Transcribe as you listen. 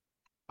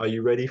Are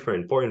you ready for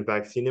important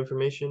vaccine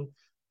information?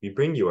 We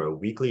bring you our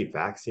weekly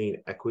vaccine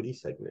equity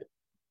segment.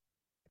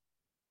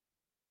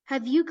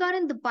 Have you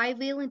gotten the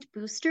bivalent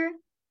booster,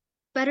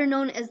 better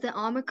known as the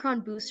Omicron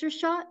booster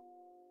shot?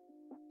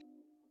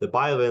 The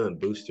bivalent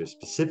booster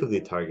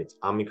specifically targets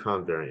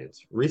Omicron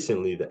variants.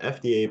 Recently, the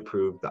FDA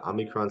approved the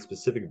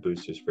Omicron-specific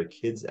boosters for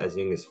kids as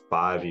young as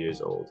 5 years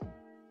old.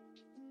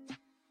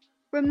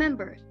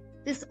 Remember,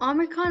 this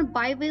Omicron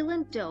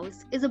bivalent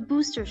dose is a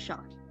booster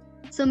shot,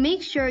 so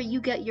make sure you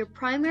get your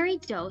primary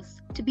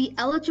dose to be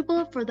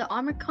eligible for the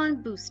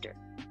Omicron booster.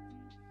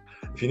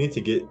 If you need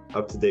to get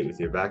up to date with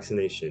your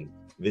vaccination,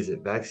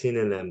 visit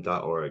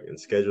vaccinenm.org and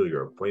schedule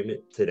your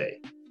appointment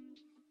today.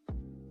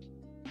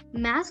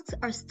 Masks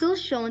are still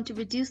shown to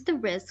reduce the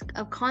risk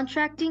of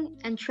contracting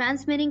and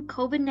transmitting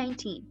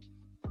COVID-19.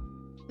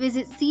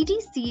 Visit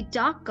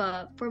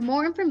cdc.gov for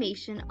more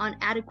information on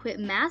adequate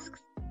masks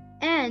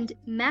and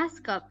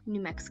Mask Up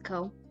New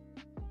Mexico.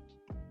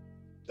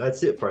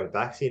 That's it for our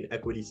vaccine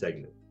equity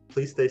segment.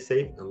 Please stay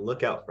safe and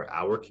look out for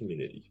our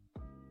community.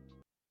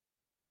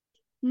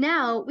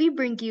 Now we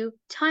bring you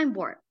Time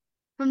Warp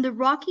from the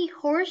Rocky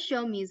Horror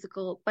Show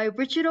musical by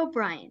Richard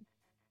O'Brien.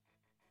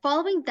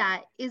 Following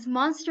that is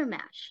Monster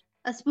Mash,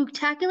 a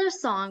spooktacular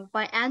song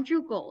by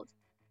Andrew Gold,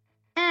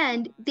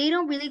 and They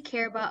Don't Really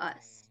Care About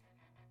Us,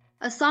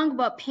 a song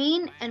about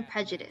pain and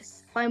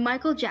prejudice by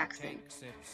Michael Jackson.